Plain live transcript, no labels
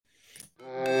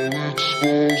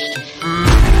What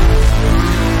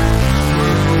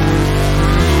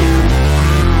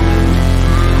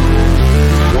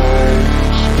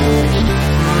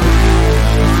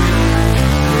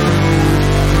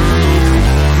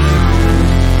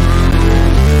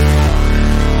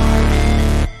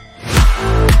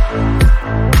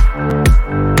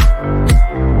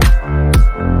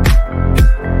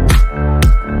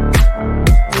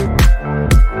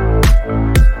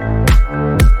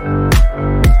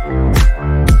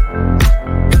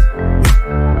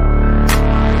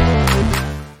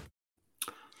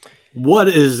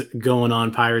is going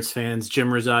on, Pirates fans? Jim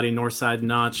Rosati, Northside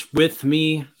Notch. With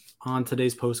me on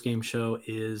today's postgame show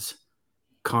is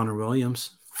Connor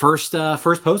Williams. First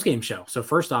postgame show. So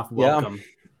first off, welcome. Yeah.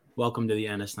 Welcome to the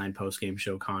NS9 postgame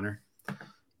show, Connor.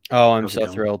 Oh, I'm so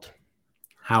thrilled.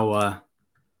 How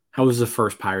was the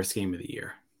first Pirates game of the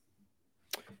year?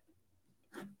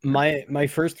 My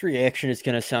first reaction is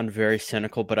going to sound very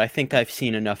cynical, but I think I've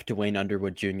seen enough Dwayne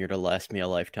Underwood Jr. to last me a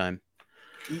lifetime.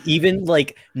 Even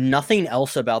like nothing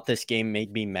else about this game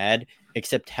made me mad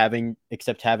except having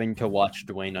to watch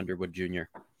Dwayne Underwood Jr.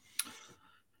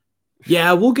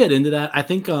 Yeah, we'll get into that. I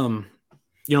think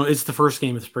it's the first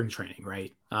game of spring training,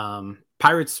 right?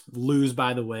 Pirates lose,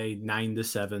 by the way,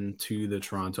 9-7 to the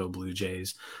Toronto Blue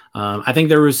Jays. I think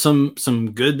there was some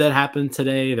good that happened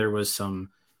today. There was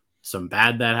some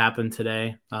bad that happened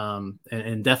today.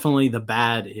 And definitely the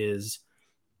bad is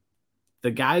the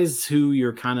guys who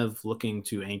you're kind of looking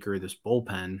to anchor this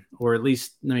bullpen, or at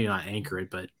least maybe not anchor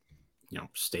it, but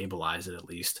stabilize it at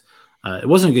least. It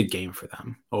wasn't a good game for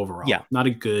them overall. Yeah, not a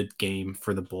good game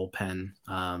for the bullpen.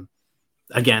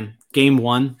 Again, game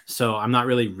one, so I'm not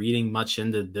really reading much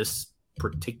into this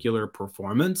particular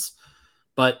performance.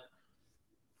 But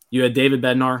you had David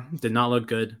Bednar, did not look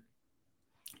good.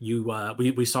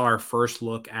 We saw our first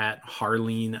look at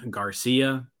Harleen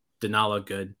Garcia, did not look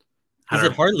good. Is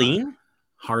it Harleen?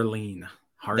 Harleen.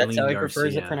 That's how he Garcia.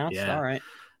 prefers it pronounced. Yeah. All right.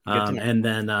 And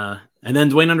then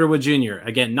Dwayne Underwood Jr.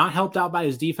 again, not helped out by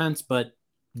his defense, but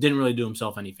didn't really do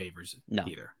himself any favors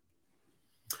either.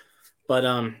 But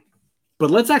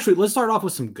let's start off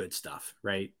with some good stuff,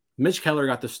 right? Mitch Keller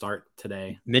got the start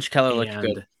today. Mitch Keller looked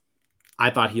good. I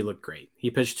thought he looked great.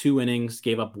 He pitched 2 innings,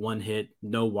 gave up 1 hit,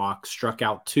 no walks, struck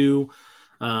out 2.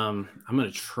 I'm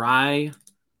going to try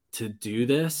to do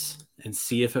this and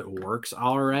see if it works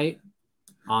all right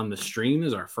on the stream. This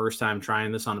is our first time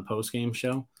trying this on a post-game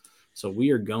show. So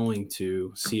we are going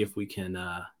to see if we can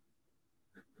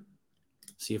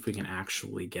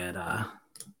actually get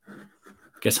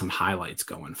some highlights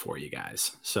going for you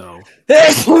guys. So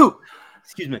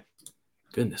excuse me.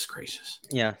 Goodness gracious.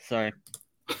 Yeah, sorry.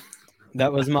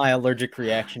 That was my allergic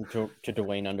reaction to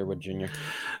Dwayne Underwood Jr.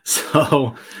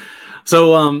 So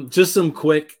just some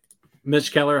quick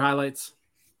Mitch Keller highlights.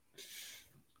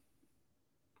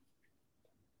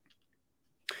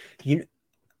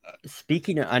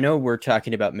 Speaking of, I know we're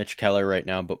talking about Mitch Keller right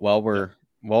now, but while we're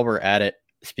at it,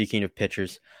 speaking of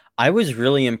pitchers, I was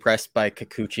really impressed by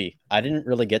Kikuchi. I didn't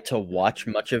really get to watch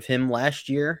much of him last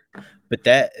year, but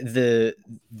that the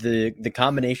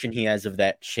combination he has of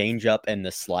that changeup and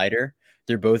the slider,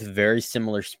 they're both very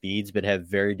similar speeds but have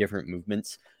very different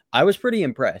movements. I was pretty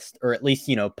impressed, or at least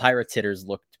Pirates hitters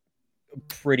looked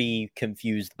pretty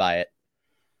confused by it.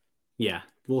 Yeah.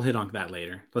 We'll hit on that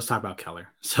later. Let's talk about Keller.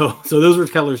 So those were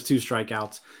Keller's 2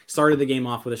 strikeouts. Started the game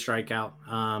off with a strikeout,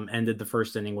 ended the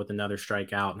first inning with another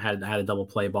strikeout, and had a double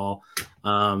play ball.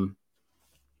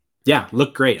 Yeah,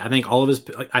 looked great. I think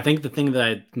I think the thing that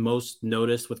I most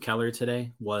noticed with Keller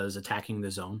today was attacking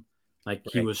the zone. Like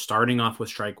He was starting off with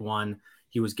strike 1.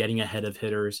 He was getting ahead of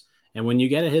hitters. And when you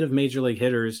get ahead of major league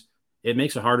hitters, it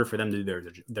makes it harder for them to do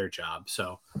their job.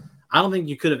 So I don't think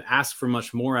you could have asked for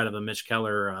much more out of a Mitch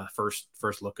Keller first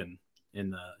look in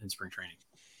spring training.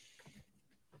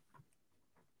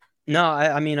 No,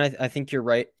 I think you're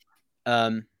right.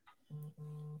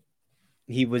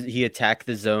 He attacked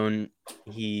the zone.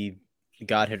 He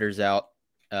got hitters out.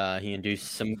 He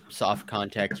induced some soft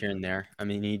contact here and there. I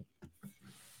mean,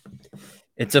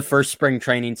 it's a first spring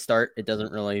training start. It's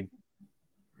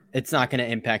not going to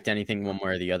impact anything one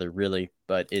way or the other, really,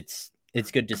 but it's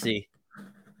good to see.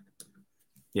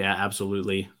 Yeah,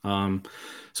 absolutely.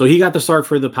 So he got the start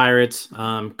for the Pirates.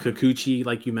 Kikuchi,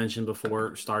 like you mentioned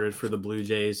before, started for the Blue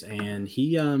Jays, and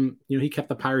he kept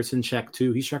the Pirates in check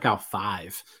too. He struck out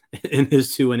 5 in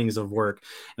his 2 innings of work,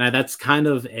 and that's kind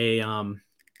of a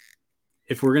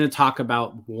if we're going to talk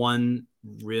about one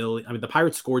really, the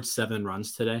Pirates scored 7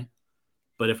 runs today,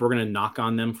 but if we're going to knock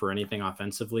on them for anything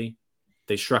offensively,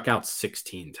 they struck out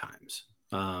 16 times.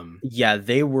 Yeah,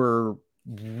 they were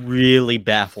really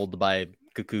baffled by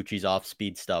Kikuchi's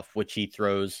off-speed stuff, which he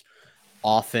throws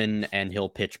often, and he'll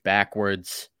pitch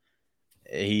backwards.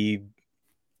 He's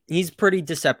pretty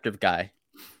deceptive guy.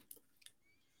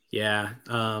 Yeah.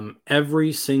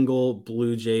 Every single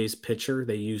Blue Jays pitcher,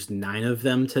 they used 9 of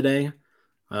them today.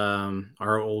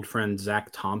 Our old friend Zach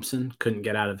Thompson couldn't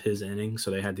get out of his inning,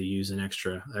 so they had to use an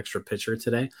extra pitcher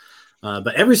today.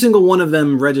 But every single one of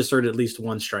them registered at least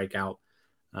one strikeout.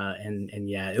 And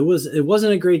yeah, it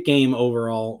wasn't a great game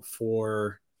overall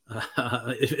for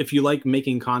if you like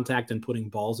making contact and putting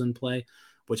balls in play,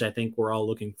 which I think we're all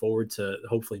looking forward to.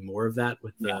 Hopefully, more of that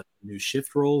with the new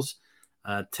shift rules.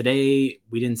 Today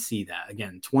we didn't see that.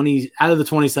 Again, 20 out of the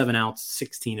 27 outs,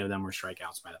 16 of them were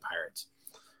strikeouts by the Pirates.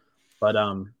 But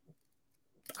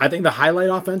I think the highlight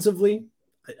offensively,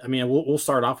 I mean, we'll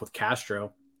start off with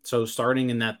Castro. So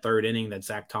starting in that third inning that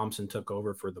Zach Thompson took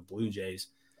over for the Blue Jays,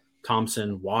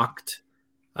 Thompson walked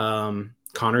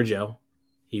Connor Joe.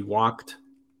 He walked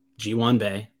G1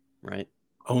 Bay. Right.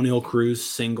 O'Neal Cruz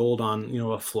singled on,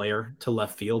 a flare to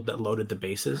left field that loaded the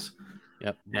bases.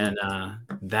 Yep. And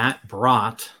that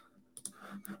brought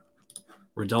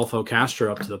Rodolfo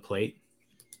Castro up to the plate.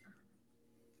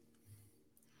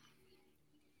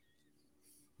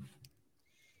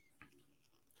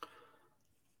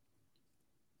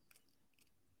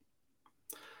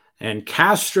 And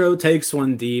Castro takes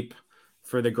one deep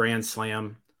for the grand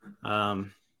slam.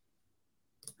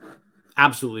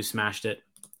 Absolutely smashed it.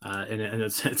 And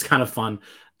it's kind of fun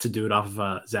to do it off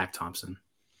of Zach Thompson.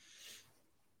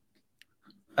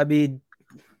 I mean,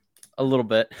 a little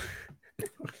bit.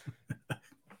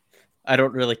 I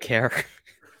don't really care.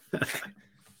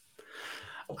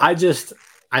 I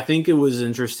think it was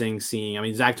interesting seeing. I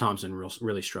mean, Zach Thompson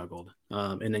really struggled.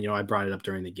 And then, I brought it up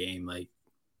during the game. Like,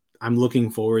 I'm looking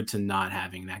forward to not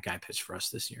having that guy pitch for us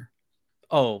this year.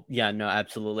 Oh, yeah, no,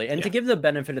 absolutely. And to give the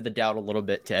benefit of the doubt a little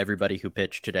bit to everybody who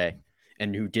pitched today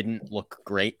and who didn't look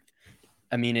great,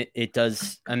 I mean, it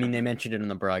does. I mean, they mentioned it in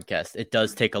the broadcast. It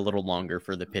does take a little longer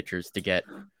for the pitchers to get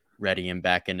ready and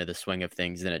back into the swing of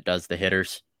things than it does the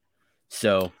hitters.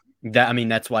 So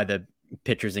that's why the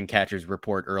pitchers and catchers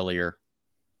report earlier.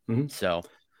 Mm-hmm. So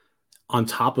on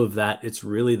top of that, it's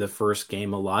really the first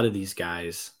game a lot of these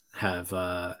guys have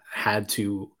had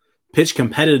to pitch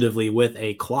competitively with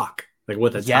a clock, like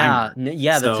with a timer.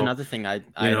 Yeah, that's another thing I'd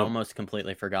almost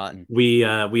completely forgotten. We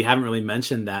haven't really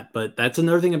mentioned that, but that's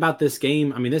another thing about this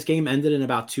game. I mean, this game ended in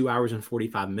about 2 hours and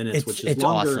 45 minutes, which is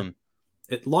longer. Awesome.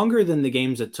 Longer than the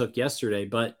games it took yesterday.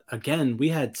 But again, we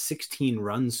had 16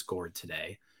 runs scored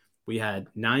today. We had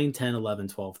 9, 10, 11,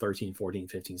 12, 13, 14,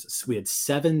 15. So we had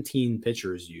 17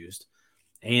 pitchers used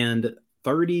and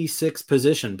 36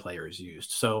 position players used.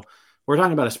 So we're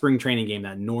talking about a spring training game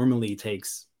that normally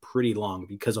takes pretty long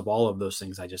because of all of those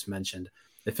things I just mentioned.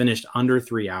 It finished under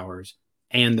 3 hours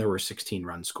and there were 16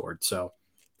 runs scored. So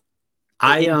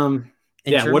what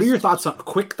are your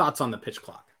quick thoughts on the pitch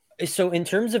clock? So in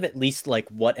terms of at least like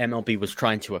what MLB was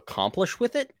trying to accomplish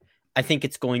with it, I think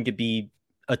it's going to be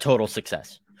a total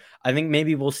success. I think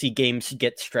maybe we'll see games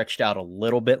get stretched out a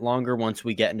little bit longer once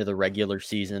we get into the regular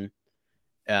season.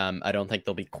 I don't think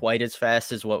they'll be quite as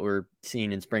fast as what we're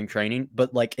seeing in spring training,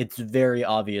 but like it's very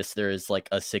obvious there is like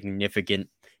a significant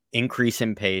increase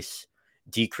in pace,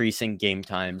 decrease in game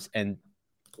times, and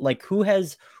like who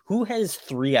has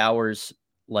 3 hours,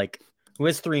 like who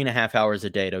has 3.5 hours a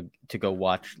day to go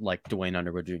watch like Dwayne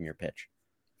Underwood Jr. pitch?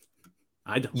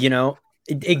 I don't.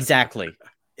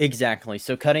 Exactly.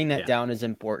 So cutting that down is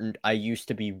important. I used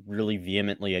to be really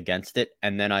vehemently against it,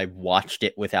 and then I watched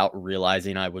it without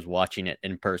realizing I was watching it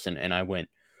in person, and I went,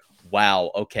 "Wow,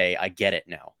 okay, I get it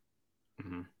now."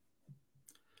 Mm-hmm.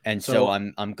 And so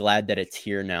I'm glad that it's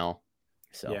here now.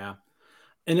 So yeah.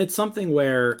 And it's something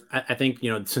where I think,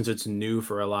 since it's new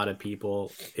for a lot of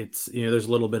people, it's, there's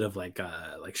a little bit of like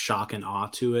shock and awe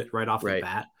to it right off the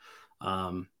bat.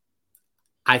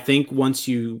 I think once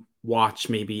you watch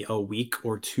maybe a week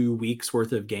or 2 weeks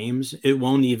worth of games, it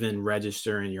won't even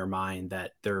register in your mind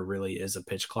that there really is a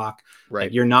pitch clock.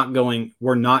 Right. Like we're not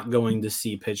going to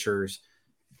see pitchers,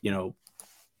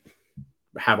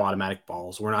 have automatic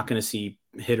balls. We're not going to see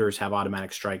hitters have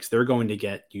automatic strikes. They're going to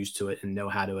get used to it and know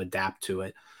how to adapt to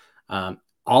it.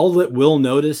 All that we'll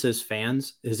notice as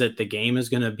fans is that the game is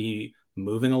going to be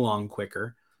moving along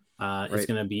quicker. It's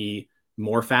going to be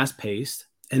more fast paced.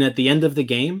 And at the end of the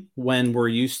game, when we're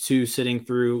used to sitting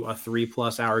through a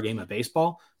 3+ hour game of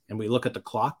baseball and we look at the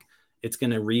clock, it's going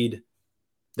to read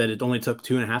that it only took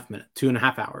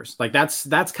 2.5 hours. Like that's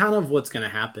kind of what's going to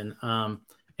happen. And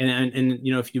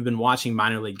if you've been watching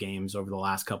minor league games over the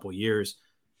last couple of years,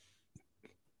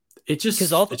 Because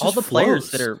it all just the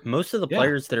players that flows. are most of the Yeah.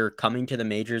 players that are coming to the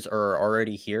majors or are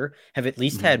already here have at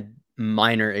least Hmm. had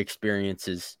minor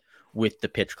experiences with the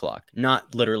pitch clock.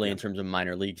 Not literally Yeah. in terms of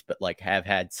minor leagues, but like have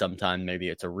had some time, maybe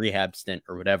it's a rehab stint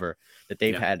or whatever, that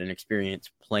they've Yeah. had an experience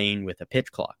playing with a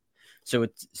pitch clock. So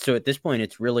at this point,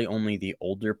 it's really only the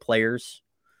older players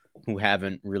who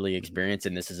haven't really experienced,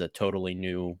 and this is a totally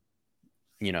new,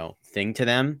 thing to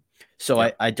them. So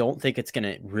Yep. I don't think it's going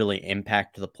to really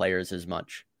impact the players as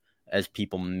much as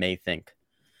people may think.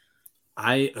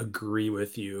 I agree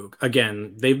with you.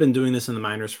 Again, they've been doing this in the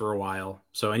minors for a while.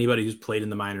 So anybody who's played in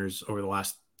the minors over the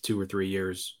last 2 or 3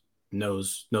 years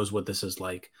knows what this is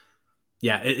like.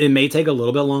 Yeah, it may take a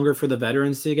little bit longer for the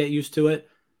veterans to get used to it,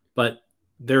 but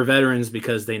they're veterans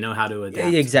because they know how to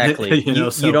adapt. Exactly. You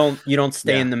So don't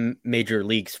stay yeah. in the major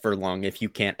leagues for long if you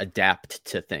can't adapt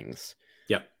to things.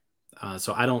 Yep.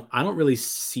 So I don't really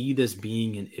see this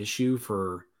being an issue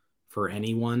for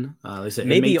anyone. Like I said, it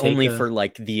may Maybe take only a for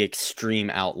like the extreme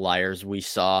outliers we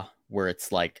saw where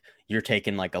it's like you're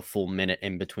taking like a full minute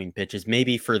in between pitches.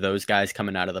 Maybe for those guys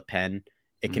coming out of the pen,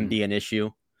 it can mm, be an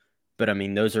issue. But I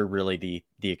mean, those are really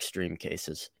the extreme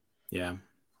cases. yeah,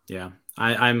 yeah.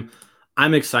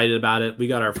 I'm excited about it. We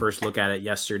got our first look at it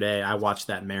yesterday. I watched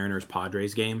that Mariners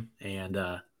Padres game, and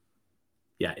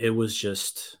yeah, it was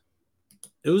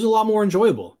a lot more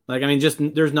enjoyable. Like I mean, just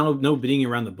there's no beating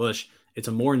around the bush. It's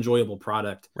a more enjoyable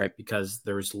product Right. because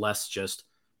there's less just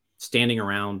standing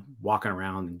around, walking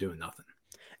around, and doing nothing.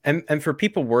 And for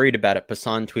people worried about it,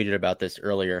 Passan tweeted about this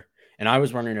earlier, and I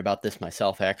was wondering about this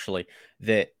myself actually,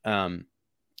 that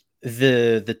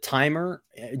the timer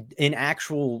in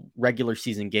actual regular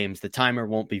season games, the timer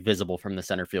won't be visible from the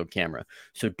center field camera.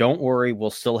 So don't worry,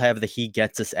 we'll still have the he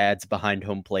gets us ads behind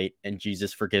home plate and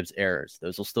Jesus forgives errors.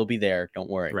 Those will still be there. Don't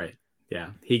worry. Right. Yeah,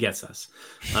 he gets us.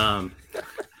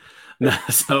 No,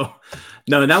 so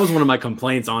no, and that was one of my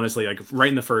complaints, honestly. Like right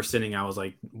in the first inning, I was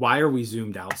like, why are we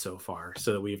zoomed out so far?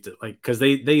 So that we have to like because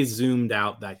they zoomed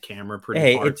out that camera pretty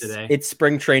Hey, far today. it's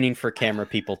spring training for camera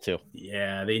people too.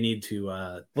 Yeah, they need to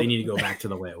go back to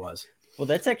the way it was. Well,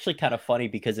 that's actually kind of funny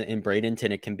because in Bradenton,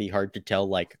 it can be hard to tell,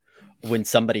 like, when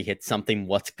somebody hits something,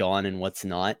 what's gone and what's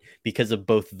not, because of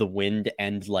both the wind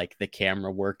and, like, the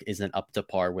camera work isn't up to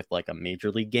par with, like, a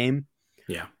major league game.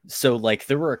 Yeah. So, like,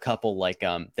 there were a couple, like,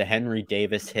 the Henry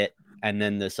Davis hit and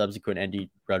then the subsequent Andy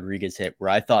Rodriguez hit, where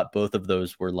I thought both of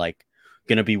those were, like,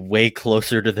 going to be way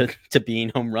closer to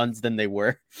being home runs than they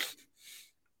were.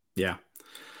 Yeah.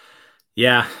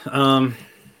 Yeah.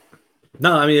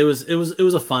 No, I mean it was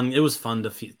fun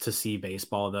to see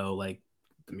baseball though. Like,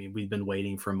 I mean, we've been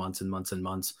waiting for months and months and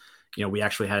months. We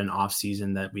actually had an off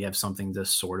season that we have something to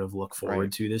sort of look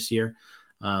forward to this year.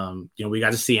 We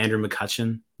got to see Andrew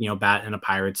McCutchen, bat in a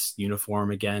Pirates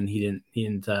uniform again. He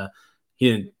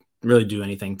didn't really do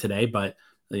anything today, but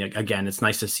again, it's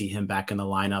nice to see him back in the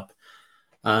lineup.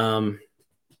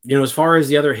 As far as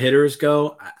the other hitters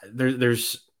go,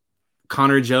 there's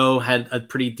Connor Joe had a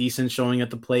pretty decent showing at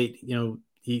the plate.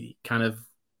 He kind of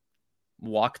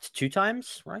Walked 2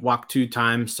 times, right? walked 2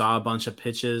 times, saw a bunch of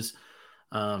pitches.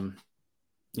 So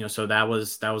that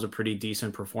was a pretty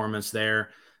decent performance there.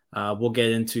 We'll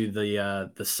get into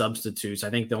the substitutes.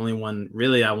 I think the only one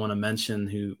really I want to mention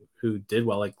who did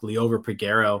well, like Liover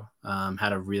Peguero,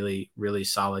 had a really, really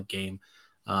solid game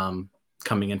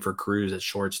coming in for Cruz at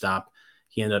shortstop.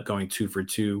 He ended up going 2 for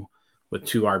 2 with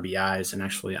 2 RBIs. And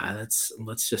actually,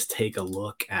 let's just take a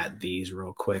look at these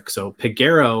real quick. So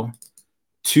Peguero,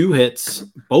 2 hits,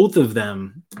 both of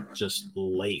them just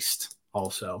laced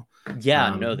also.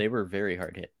 Yeah, no, they were very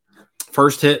hard hit.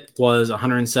 First hit was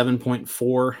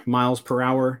 107.4 miles per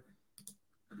hour.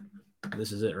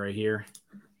 This is it right here.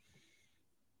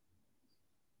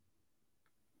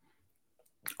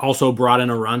 Also brought in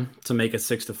a run to make it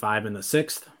 6-5 in the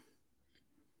 6th.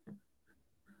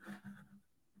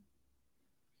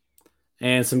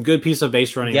 And some good piece of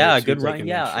base running. Yeah, good run.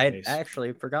 Yeah, I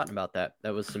actually forgotten about that.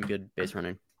 That was some good base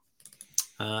running.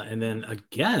 And then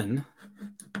again,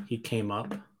 he came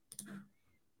up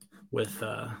with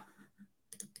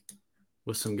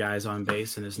some guys on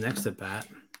base in his next at bat.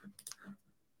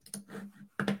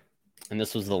 And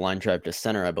this was the line drive to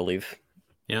center, I believe.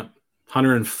 Yep.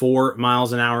 104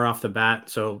 miles an hour off the bat.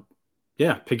 So,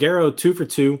 yeah, Peguero 2 for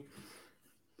 2.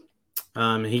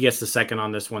 He gets the second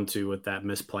on this one, too, with that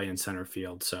misplay in center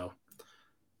field. So,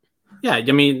 yeah,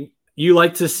 I mean, you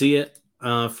like to see it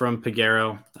from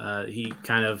Peguero. He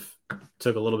kind of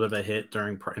took a little bit of a hit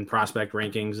in prospect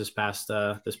rankings this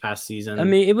past season. I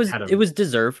mean, it was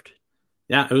deserved.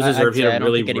 Yeah, it was deserved. I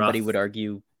don't think anybody would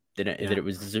argue that it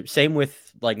was deserved. Same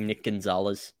with like Nick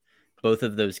Gonzalez. Both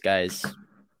of those guys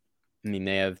I mean,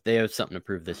 they have something to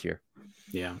prove this year.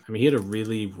 Yeah, I mean, he had a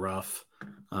really rough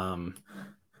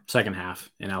second half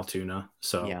in Altoona.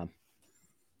 So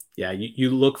yeah, you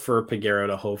look for Peguero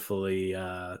to hopefully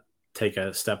take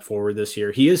a step forward this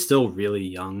year. He is still really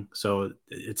young, so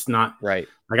it's not right.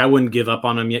 Like I wouldn't give up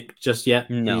on him just yet.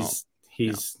 No,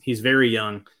 He's very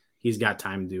young. He's got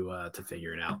time to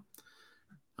figure it out.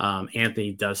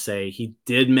 Anthony does say he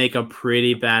did make a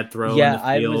pretty bad throw in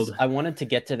the field. I wanted to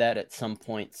get to that at some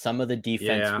point. Some of the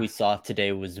defense we saw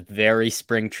today was very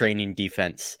spring training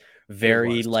defense.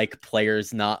 Very like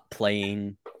players not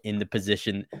playing in the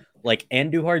position. Like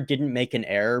Andujar didn't make an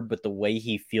error, but the way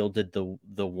he fielded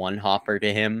the one hopper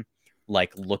to him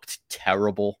like looked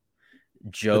terrible.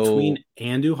 Joe between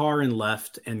Andujar in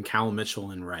left and Cal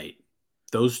Mitchell in right.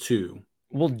 Those two.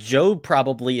 Well, Joe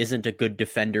probably isn't a good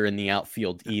defender in the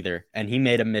outfield either, and he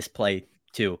made a misplay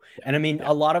too. And I mean,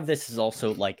 a lot of this is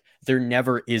also like there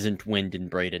never isn't wind in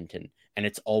Bradenton, and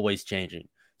it's always changing.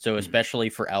 So especially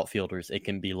for outfielders, it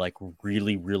can be like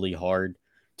really, really hard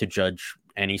to judge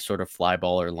any sort of fly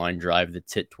ball or line drive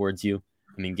that's hit towards you.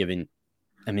 I mean,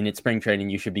 it's spring training,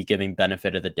 you should be giving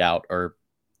benefit of the doubt or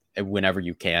whenever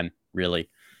you can, really.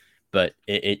 But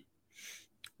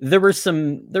there were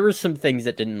some things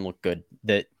that didn't look good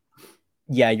that,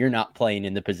 you're not playing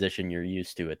in the position you're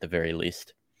used to at the very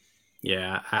least.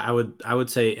 Yeah, I would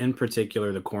say in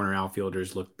particular, the corner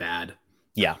outfielders look bad.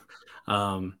 Yeah.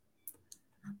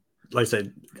 Like I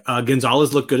said,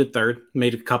 Gonzalez looked good at third,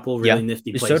 made a couple really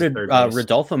nifty plays. So did at third base.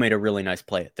 Rodolfo made a really nice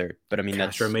play at third, but I mean,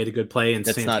 Castro made a good play, and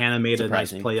Santana made a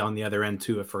nice play on the other end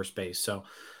too at first base. So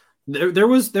there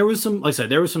was some, like I said,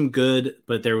 there was some good,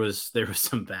 but there was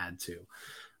some bad too.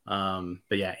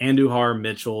 But yeah, Andujar,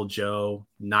 Mitchell, Joe,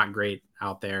 not great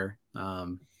out there.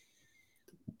 And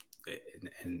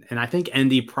I think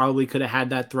Endy probably could have had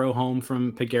that throw home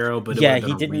from Peguero, but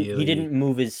he didn't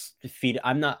move his feet.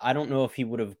 I don't know if he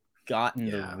would have gotten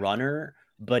the runner,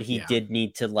 but he did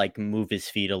need to like move his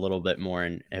feet a little bit more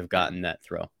and have gotten that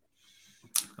throw.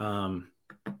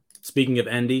 Speaking of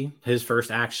Endy, his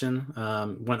first action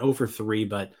went 0 for 3,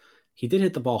 but he did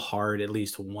hit the ball hard at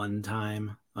least one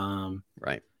time.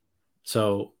 Right.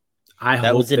 So I that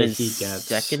hope was in that his he gets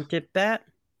second at bat.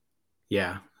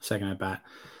 Yeah, second at bat.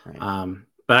 Right.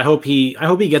 But I hope he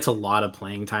gets a lot of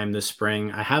playing time this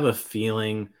spring. I have a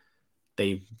feeling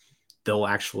they'll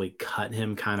actually cut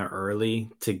him kind of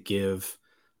early to give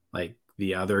like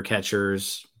the other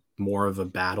catchers more of a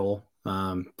battle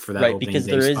for that. Right, opening because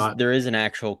day spot. there is an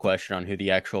actual question on who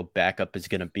the actual backup is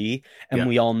going to be, and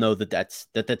we all know that's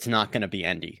not going to be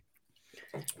Endy.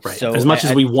 Right. So as much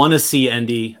as we want to see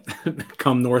Endy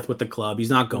come north with the club, he's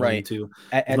not going to.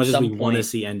 As much as we want to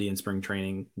see Endy in spring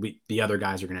training, the other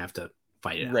guys are going to have to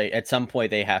fight it out. Right. At some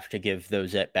point, they have to give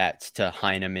those at bats to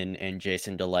Heineman and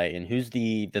Jason DeLay. And who's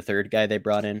the third guy they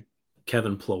brought in?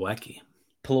 Kevin Plawecki.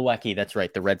 Plawecki, that's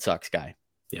right, the Red Sox guy.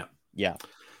 Yeah. Yeah.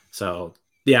 So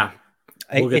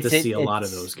we'll get to see a lot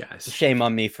of those guys. Shame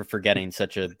on me for forgetting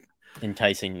such a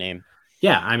enticing name.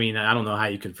 Yeah, I mean, I don't know how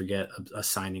you could forget a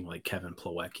signing like Kevin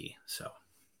Plawecki. So,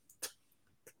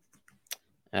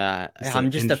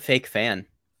 I'm just a fake fan.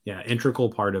 Yeah,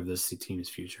 integral part of this team's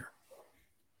future.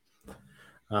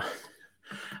 How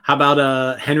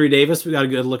about Henry Davis? We got a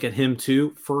good look at him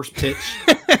too. First pitch,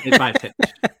 hit by pitch.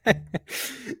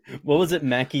 What was it?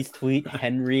 Mackey's tweet: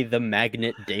 Henry the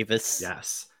Magnet Davis.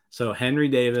 Yes. So Henry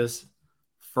Davis,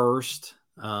 first.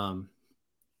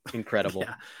 Incredible.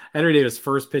 Yeah. Henry Davis,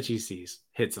 first pitch he sees,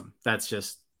 hits him. That's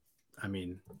just, I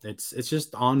mean, it's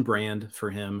just on brand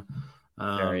for him.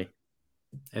 Very.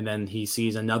 And then he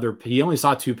sees he only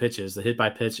saw 2 pitches, the hit by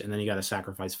pitch, and then he got a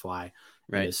sacrifice fly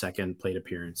in his second plate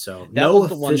appearance. So that was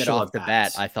the one that off the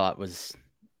bat I thought was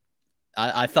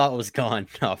gone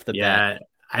off the bat. Yeah,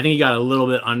 I think he got a little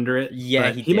bit under it.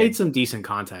 Yeah, he made some decent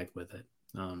contact with it.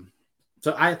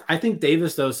 So I think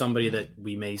Davis, though, is somebody that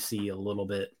we may see a little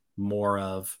bit more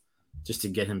of, just to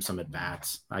get him some at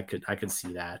bats. I could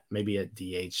see that maybe at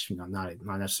DH,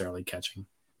 not necessarily catching.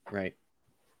 Right.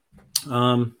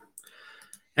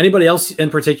 Anybody else in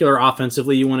particular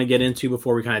offensively you want to get into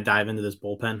before we kind of dive into this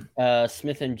bullpen?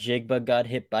 Smith and Jigba got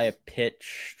hit by a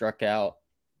pitch, struck out.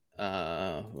 Who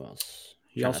else?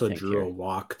 He also drew a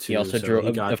walk too. He also drew.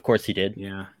 Of course, he did.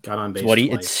 Yeah, got on base.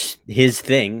 It's his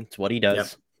thing. It's what he does. Yep.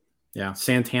 Yeah,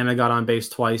 Santana got on base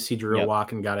twice. He drew a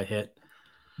walk and got a hit.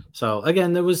 So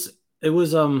again, it was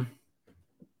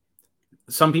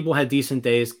some people had decent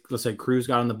days. Let's say Cruz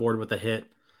got on the board with a hit.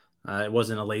 It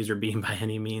wasn't a laser beam by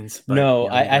any means. But, no,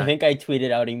 I think I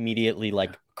tweeted out immediately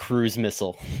like cruise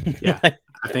missile. Yeah,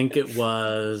 I think it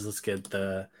was. Let's get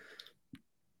the.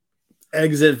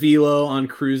 exit velo on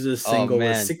Cruz's Oh single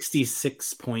was man.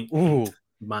 66.8 Ooh,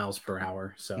 miles per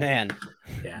hour. So man.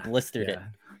 yeah, Blistered it.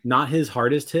 not his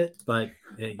hardest hit, but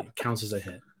it counts as a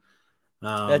hit.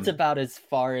 That's about as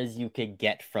far as you could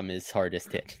get from his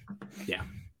hardest hit. Yeah.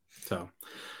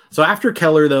 So after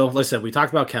Keller, though, like I said, we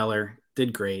talked about Keller,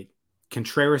 did great.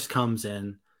 Contreras comes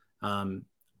in.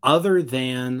 Other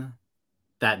than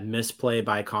that misplay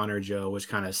by Connor Joe, which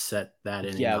kind of set that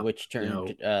inning up. Which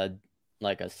turned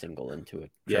like a single into a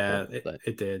triple. Yeah,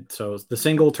 it did. So the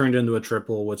single turned into a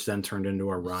triple, which then turned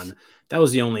into a run. That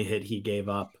was the only hit he gave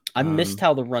up. I missed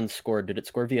how the run scored. Did it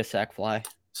score via sac fly?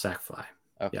 Sac fly.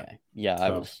 Okay. Yep. Yeah,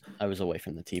 so, I was away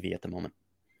from the TV at the moment.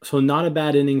 So not a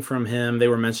bad inning from him. They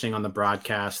were mentioning on the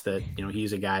broadcast that,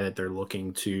 he's a guy that they're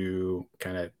looking to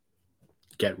kind of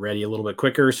get ready a little bit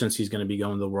quicker since he's going to be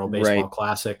going to the World Baseball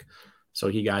Classic. So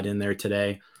he got in there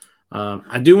today.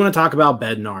 I do want to talk about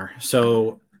Bednar.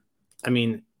 So, I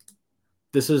mean,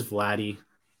 this is Vladdy.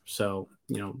 So,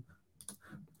 an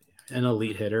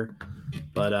elite hitter.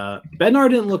 But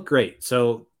Bednar didn't look great.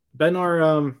 So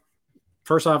Bednar,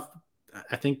 first off,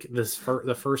 I think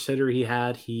the first hitter he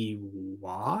had, he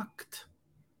walked.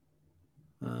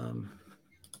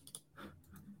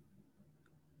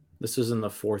 This is in the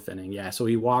fourth inning. Yeah, so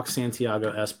he walked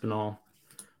Santiago Espinal,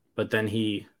 but then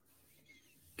he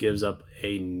gives up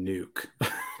a nuke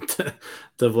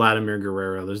to Vladimir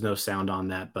Guerrero. There's no sound on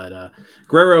that, but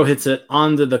Guerrero hits it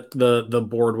onto the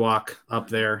boardwalk up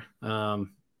there. Not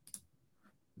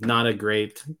a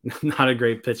great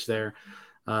pitch there.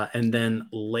 And then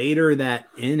later that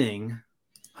inning,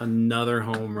 another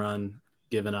home run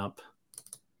given up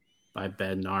by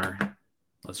Bednar.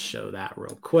 Let's show that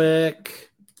real quick.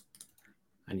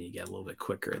 I need to get a little bit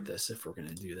quicker at this if we're going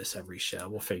to do this every show.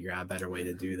 We'll figure out a better way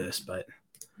to do this, but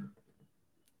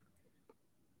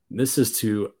this is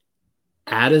to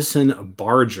Addison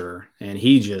Barger, and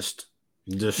he just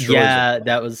destroys it.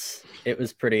 It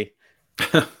was pretty.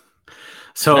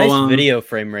 So nice video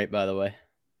frame rate, by the way.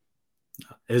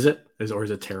 Is it? Or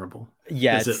is it terrible?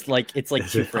 Yeah, it's like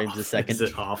 2 frames a second. Is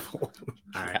it awful?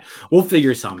 All right. We'll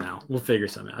figure something out.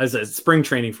 It's spring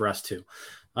training for us too.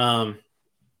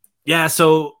 Yeah,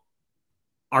 so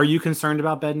are you concerned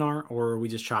about Bednar, or are we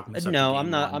just chalking this up? No, I'm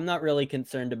not. I'm not really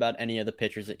concerned about any of the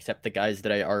pitchers except the guys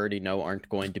that I already know aren't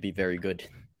going to be very good.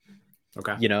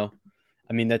 Okay.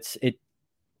 I mean, that's it.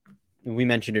 We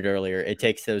mentioned it earlier. It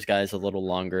takes those guys a little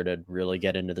longer to really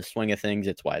get into the swing of things.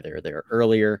 It's why they're there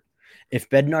earlier.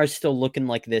 If Bednar's still looking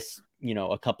like this,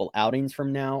 a couple outings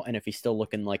from now, and if he's still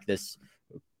looking like this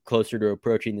closer to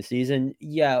approaching the season,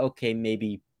 yeah, okay,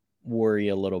 maybe worry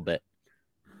a little bit.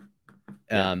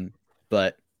 Yeah.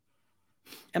 But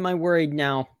am I worried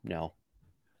now? No.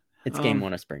 It's game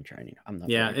 1 of spring training. I'm not.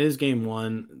 Yeah, worried. It is game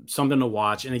 1. Something to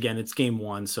watch. And again, it's game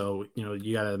 1. So,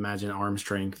 you got to imagine arm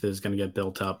strength is going to get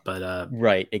built up. But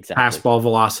right, exactly. Fastball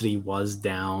velocity was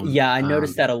down. Yeah, I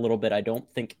noticed that a little bit.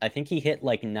 I think he hit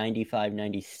like 95,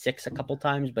 96 a couple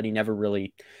times, but he never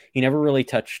really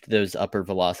touched those upper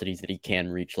velocities that he can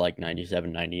reach, like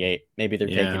 97, 98. Maybe they're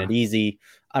taking it easy.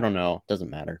 I don't know.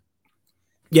 Doesn't matter.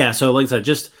 Yeah, so like I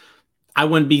said, I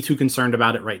wouldn't be too concerned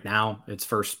about it right now. It's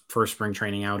first spring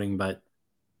training outing, but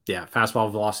yeah,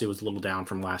 fastball velocity was a little down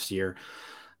from last year.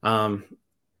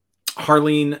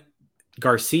 Harleen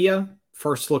Garcia,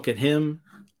 first look at him,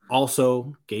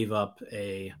 also gave up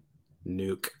a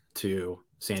nuke to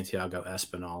Santiago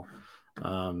Espinal.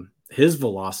 His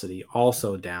velocity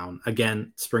also down.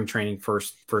 Again, spring training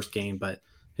first game, but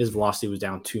his velocity was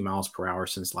down 2 miles per hour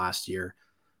since last year.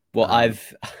 Well,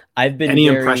 I've been any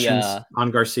impressions on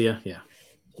Garcia? Yeah.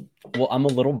 Well, I'm a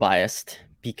little biased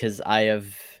because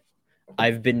I've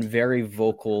been very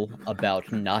vocal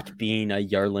about not being a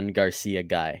Yarlin Garcia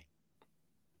guy.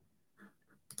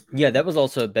 Yeah, that was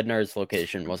also Bednar's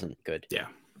location wasn't good. Yeah.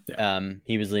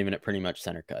 He was leaving it pretty much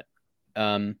center cut.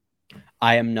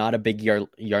 I am not a big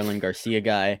Yarlin Garcia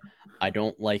guy. I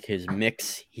don't like his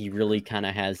mix. He really kind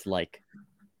of has like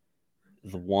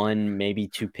the 1, maybe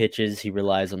 2 pitches. He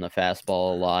relies on the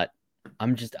fastball a lot.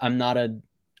 I'm not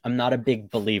a big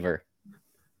believer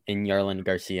in Yarlin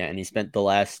Garcia, and he spent the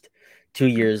last 2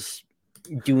 years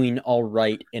doing all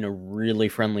right in a really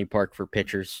friendly park for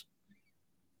pitchers.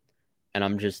 And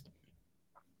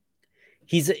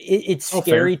it's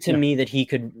scary to me that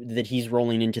he's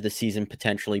rolling into the season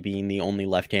potentially being the only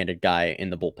left-handed guy in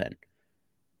the bullpen.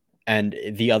 And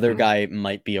the other guy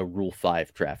might be a Rule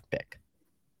 5 draft pick.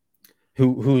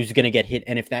 Who's going to get hit.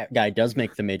 And if that guy does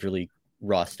make the major league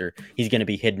roster, he's going to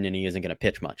be hidden and he isn't going to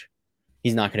pitch much.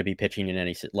 He's not going to be pitching in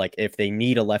any, like if they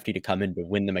need a lefty to come in to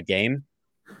win them a game,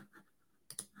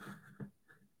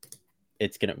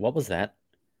 it's going to, what was that?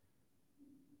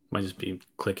 Might just be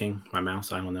clicking my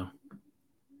mouse. I don't know.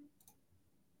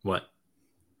 What?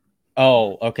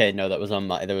 Oh, okay. No, that was on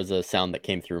my. There was a sound that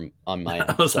came through on my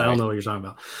end. I Sorry. don't know what you're talking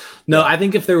about. No, yeah. I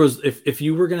think if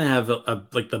you were gonna have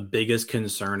like the biggest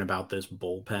concern about this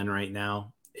bullpen right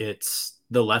now, it's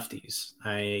the lefties.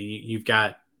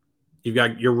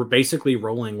 You're basically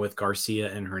rolling with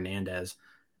Garcia and Hernandez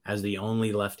as the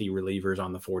only lefty relievers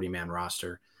on the 40-man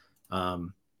roster.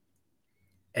 And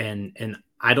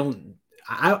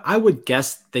I would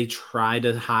guess they try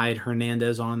to hide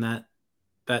Hernandez on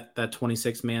that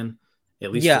 26 man,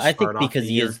 at least to I think start off because the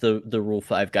he year. is the Rule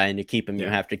 5 guy, and to keep him, you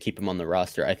have to keep him on the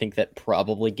roster. I think that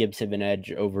probably gives him an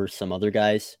edge over some other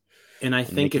guys. And I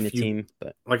think if you team,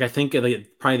 but I think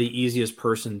probably the easiest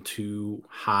person to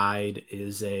hide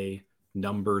is a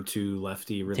number 2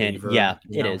 lefty reliever. Yeah,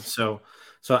 it is. So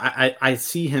I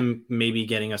see him maybe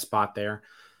getting a spot there.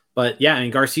 But yeah, I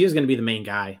mean Garcia is going to be the main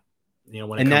guy,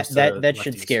 when it comes to that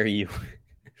should scare you,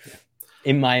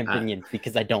 in my opinion,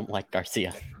 because I don't like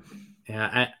Garcia.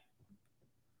 Yeah,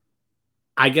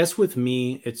 I guess with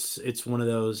me, it's one of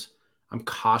those. I'm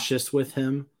cautious with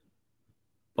him,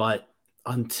 but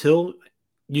until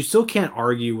you still can't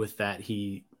argue with that,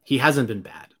 he hasn't been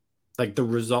bad. Like the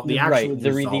result, the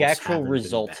actual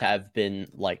results have been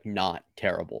like not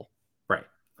terrible. Right.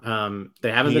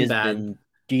 They haven't been bad. Been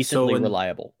decently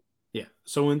reliable. Yeah.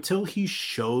 So until he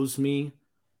shows me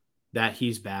that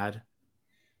he's bad,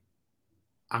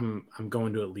 I'm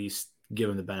going to at least give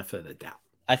him the benefit of the doubt.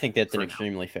 I think that's an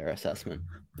extremely fair assessment.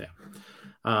 Yeah.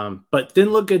 But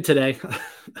didn't look good today.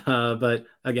 But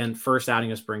again, first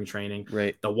outing of spring training.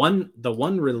 Right. The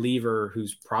one reliever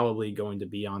who's probably going to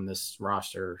be on this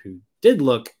roster who did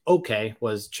look okay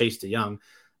was Chase DeYoung.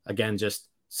 Again, just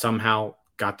somehow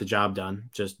got the job done,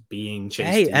 just being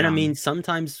Chase DeYoung. And I mean,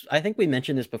 sometimes, I think we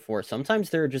mentioned this before, sometimes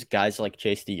there are just guys like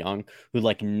Chase DeYoung who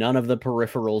like none of the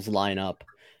peripherals line up.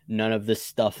 None of this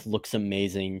stuff looks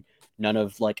amazing. None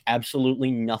of like absolutely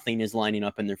nothing is lining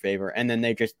up in their favor. And then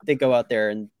they go out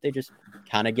there and they just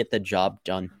kind of get the job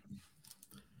done.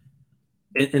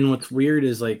 And what's weird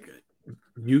is like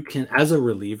you can, as a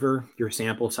reliever, your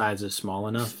sample size is small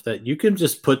enough that you can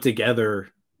just put together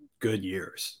good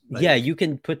years. Like, you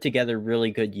can put together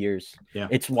really good years. Yeah.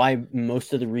 It's why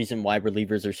most of the reason why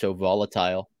relievers are so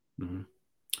volatile. Mm-hmm.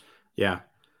 Yeah.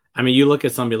 I mean, you look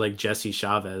at somebody like Jesse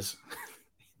Chavez.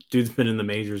 Dude's been in the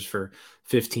majors for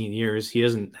 15 years.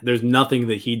 There's nothing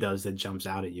that he does that jumps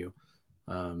out at you.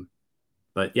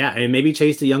 But yeah, and maybe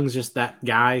Chase DeYoung's just that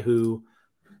guy who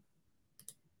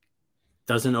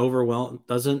doesn't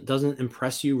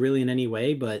impress you really in any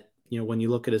way. But when you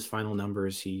look at his final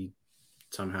numbers, he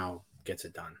somehow gets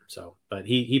it done. So, but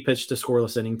he pitched a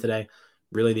scoreless inning today.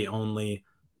 Really the only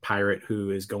Pirate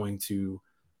who is going to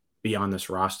be on this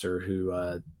roster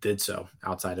who did so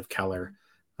outside of Keller.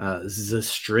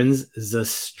 Zastrizny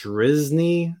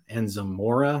and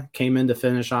Zamora came in to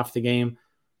finish off the game.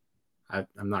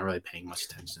 I'm not really paying much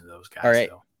attention to those guys. All right.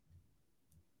 Though.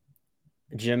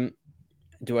 Jim,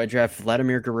 do I draft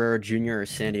Vladimir Guerrero Jr. or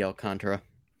Sandy Alcantara?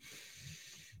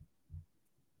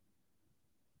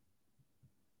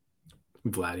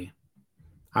 Vladdy.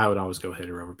 I would always go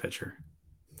hitter over pitcher.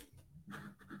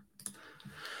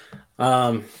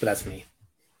 But that's me.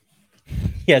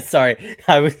 Yeah, sorry.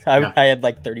 I had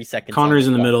like 30 seconds. Connor's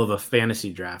in the middle of a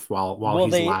fantasy draft while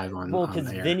he's live on. Well,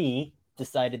 because Vinny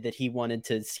decided that he wanted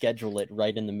to schedule it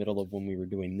right in the middle of when we were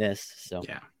doing this. So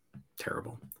yeah,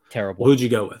 terrible. Well, who'd you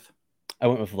go with? I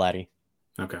went with Vladdy.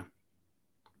 Okay.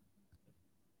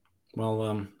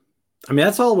 Well, I mean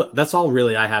that's all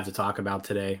really I have to talk about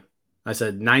today. I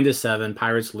said 9-7.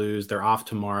 Pirates lose. They're off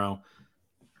tomorrow.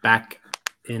 Back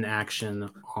in action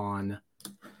on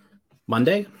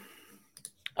Monday.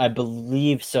 I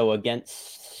believe so,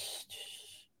 against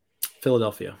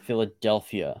Philadelphia.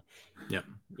 Yep.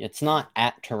 It's not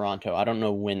at Toronto. I don't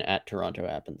know when at Toronto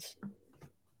happens.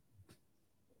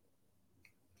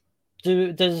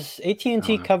 Does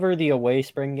AT&T cover the away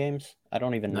spring games? I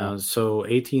don't even know. No, so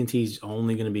AT&T's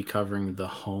only going to be covering the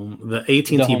home. The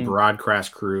AT&T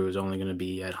broadcast crew is only going to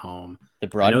be at home.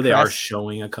 I know they are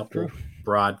showing a couple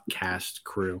broadcast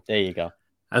crew. There you go.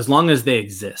 As long as they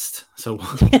exist. So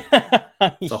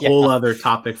it's a whole other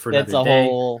topic for another day.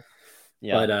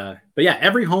 Yeah. But yeah,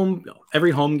 every home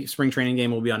spring training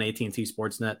game will be on AT&T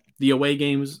Sportsnet. The away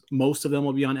games, most of them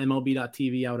will be on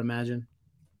MLB.TV, I would imagine.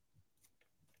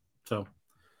 So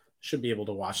should be able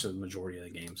to watch the majority of the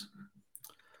games.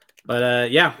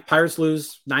 But yeah, Pirates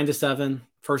lose 9-7.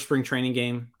 First spring training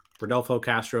game. Rodolfo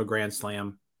Castro grand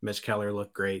slam. Mitch Keller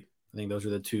looked great. I think those are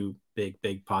the two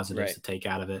big positives to take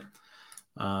out of it.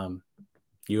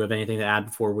 You have anything to add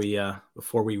before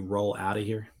we roll out of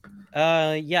here?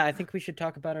 Yeah, I think we should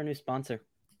talk about our new sponsor.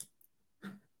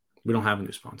 We don't have a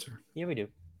new sponsor. Yeah, we do.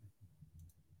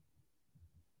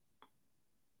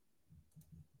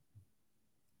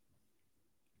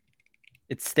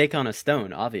 It's Steak on a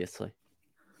Stone, obviously.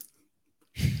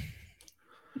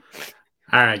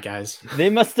 All right, guys. They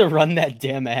must have run that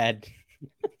damn ad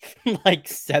like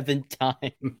 7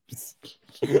 times.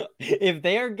 If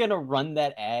they are gonna run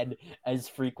that ad as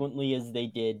frequently as they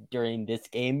did during this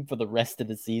game for the rest of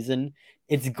the season,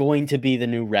 it's going to be the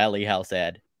new Rally House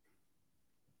ad.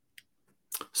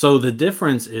 So the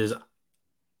difference is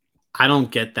I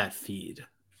don't get that feed.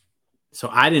 So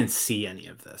I didn't see any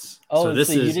of this. Oh, so this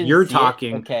so you is didn't you're see it?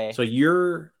 talking. Okay. So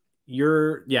you're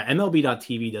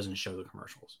MLB.TV doesn't show the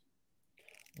commercials.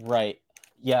 Right.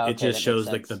 Yeah. Okay, it just shows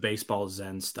like the baseball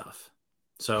Zen stuff.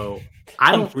 So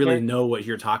I don't really know what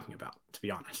you're talking about, to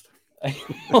be honest.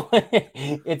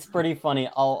 It's pretty funny.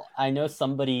 I know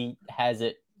somebody has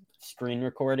it screen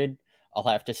recorded. I'll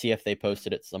have to see if they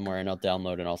posted it somewhere, and I'll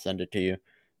download and I'll send it to you.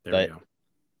 There we go.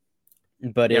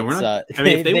 But yeah, it's not, I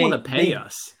mean, if they want to pay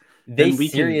us, they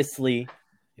seriously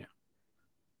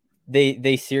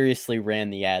they seriously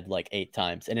ran the ad like 8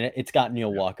 times, and it's got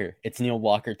Neil Walker. It's Neil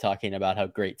Walker talking about how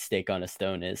great Steak on a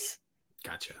Stone is.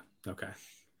 Gotcha. Okay.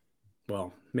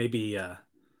 Well, maybe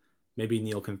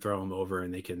Neil can throw him over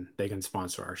and they can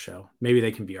sponsor our show. Maybe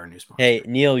they can be our new sponsor. Hey,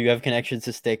 Neil, you have connections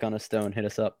to Steak on a Stone. Hit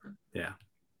us up. Yeah.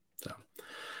 So,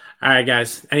 all right,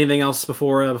 guys. Anything else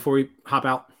before we hop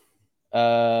out?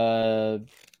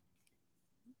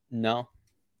 No.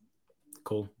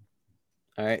 Cool.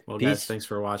 All right. Well, guys, thanks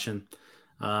for watching.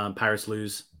 Pirates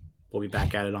lose. We'll be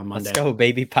back at it on Monday. Let's go,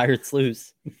 baby. Pirates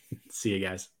lose. See you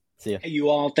guys. See ya. Hey, you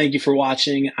all. Thank you for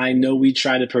watching. I know we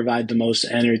try to provide the most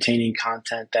entertaining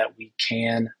content that we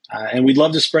can, and we'd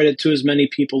love to spread it to as many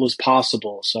people as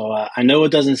possible. So I know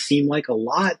it doesn't seem like a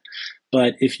lot,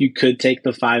 but if you could take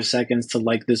the 5 seconds to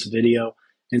like this video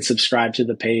and subscribe to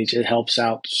the page, it helps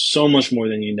out so much more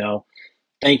than you know.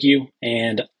 Thank you,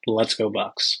 and let's go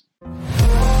Bucks.